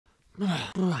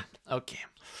Okay.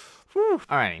 Whew.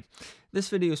 Alrighty. This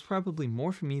video is probably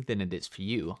more for me than it is for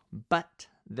you, but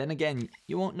then again,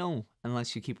 you won't know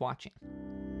unless you keep watching.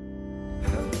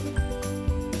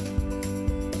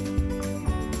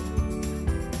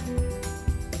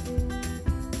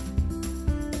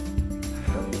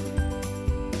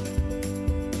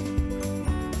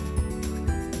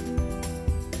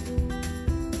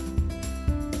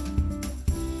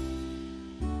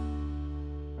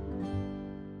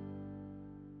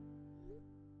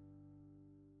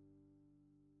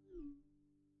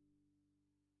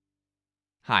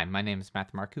 Hi, my name is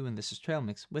Marcoux, and this is Trail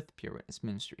Mix with Pure Witness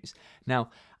Ministries.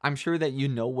 Now, I'm sure that you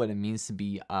know what it means to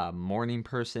be a morning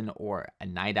person or a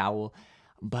night owl,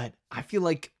 but I feel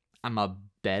like I'm a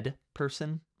bed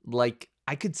person. Like,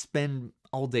 I could spend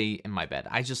all day in my bed.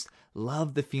 I just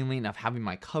love the feeling of having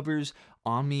my covers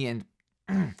on me, and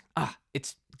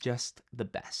it's just the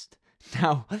best.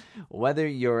 Now, whether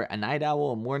you're a night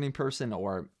owl, a morning person,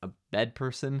 or a bed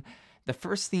person, the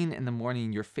first thing in the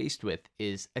morning you're faced with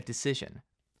is a decision.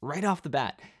 Right off the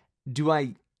bat, do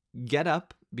I get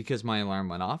up because my alarm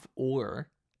went off, or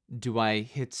do I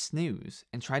hit snooze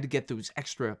and try to get those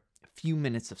extra few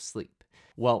minutes of sleep?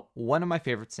 Well, one of my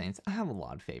favorite saints, I have a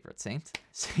lot of favorite saints,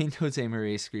 Saint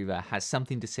Josemaria Escriva has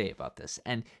something to say about this,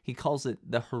 and he calls it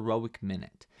the heroic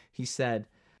minute. He said,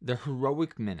 "The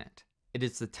heroic minute, it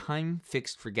is the time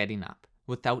fixed for getting up,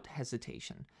 without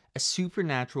hesitation, a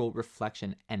supernatural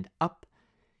reflection, and up.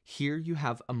 Here you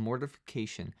have a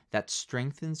mortification that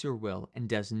strengthens your will and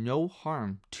does no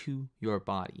harm to your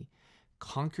body.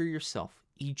 Conquer yourself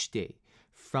each day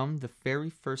from the very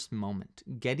first moment,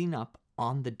 getting up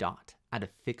on the dot at a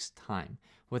fixed time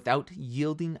without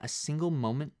yielding a single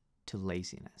moment to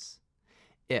laziness.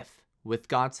 If, with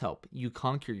God's help, you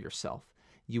conquer yourself,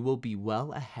 you will be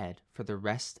well ahead for the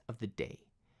rest of the day.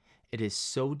 It is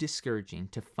so discouraging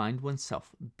to find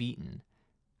oneself beaten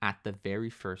at the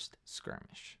very first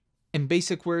skirmish." In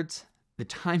basic words, the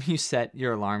time you set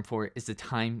your alarm for is the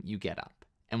time you get up.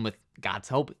 And with God's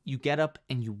help, you get up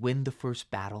and you win the first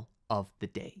battle of the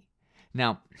day.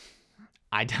 Now,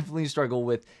 I definitely struggle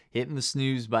with hitting the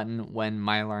snooze button when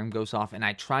my alarm goes off, and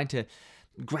I try to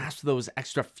grasp those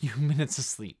extra few minutes of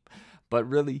sleep. But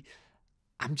really,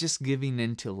 I'm just giving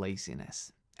in to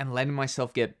laziness and letting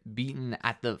myself get beaten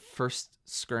at the first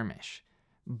skirmish.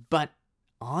 But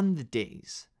on the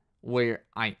days where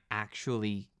I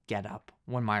actually get up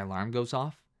when my alarm goes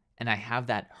off and I have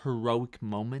that heroic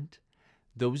moment,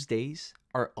 those days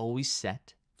are always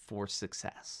set for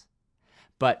success.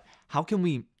 But how can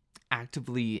we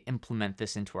actively implement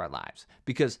this into our lives?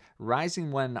 Because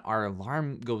rising when our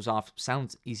alarm goes off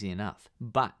sounds easy enough,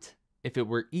 but if it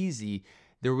were easy,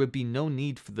 there would be no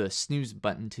need for the snooze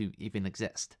button to even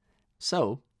exist.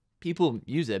 So people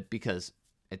use it because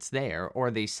it's there,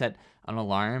 or they set an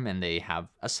alarm and they have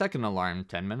a second alarm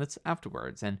 10 minutes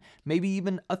afterwards, and maybe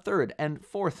even a third and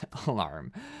fourth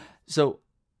alarm. So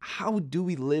how do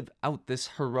we live out this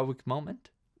heroic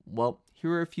moment? Well,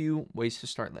 here are a few ways to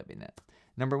start living it.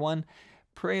 Number one,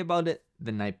 pray about it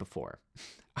the night before.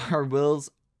 Our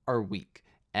wills are weak,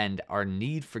 and our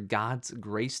need for God's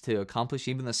grace to accomplish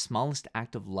even the smallest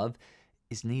act of love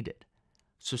is needed.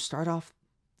 So start off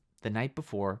the night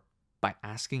before by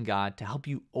asking God to help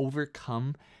you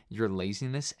overcome your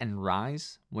laziness and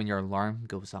rise when your alarm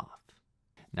goes off.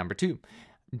 Number two,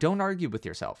 don't argue with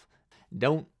yourself.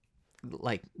 Don't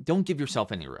give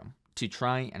yourself any room to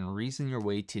try and reason your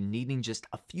way to needing just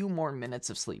a few more minutes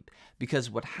of sleep,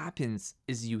 because what happens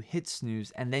is you hit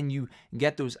snooze and then you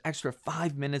get those extra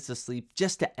 5 minutes of sleep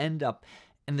just to end up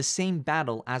in the same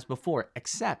battle as before,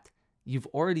 except you've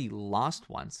already lost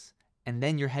once and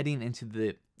then you're heading into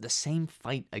the same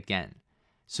fight again.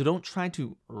 So don't try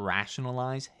to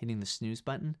rationalize hitting the snooze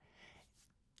button.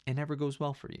 It never goes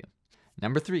well for you.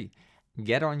 Number three,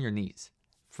 get on your knees.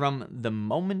 From the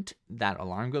moment that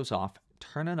alarm goes off,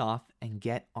 turn it off and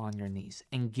get on your knees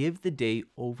and give the day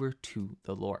over to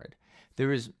the Lord.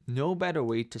 There is no better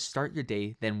way to start your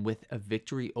day than with a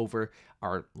victory over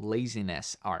our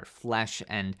laziness, our flesh,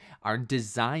 and our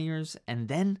desires, and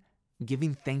then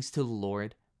giving thanks to the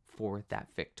Lord for that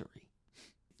victory.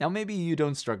 Now, maybe you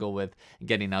don't struggle with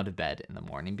getting out of bed in the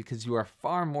morning because you are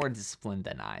far more disciplined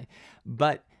than I,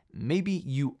 but maybe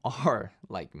you are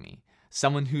like me,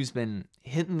 someone who's been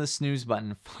hitting the snooze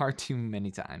button far too many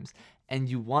times, and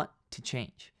you want to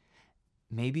change.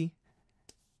 Maybe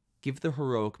give the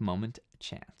heroic moment a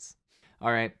chance.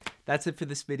 All right, that's it for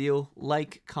this video.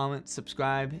 Like, comment,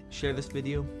 subscribe, share this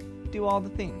video, do all the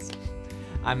things.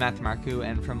 I'm Marcoux,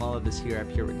 and from all of us here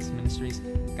at Pure Witness Ministries,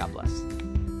 God bless.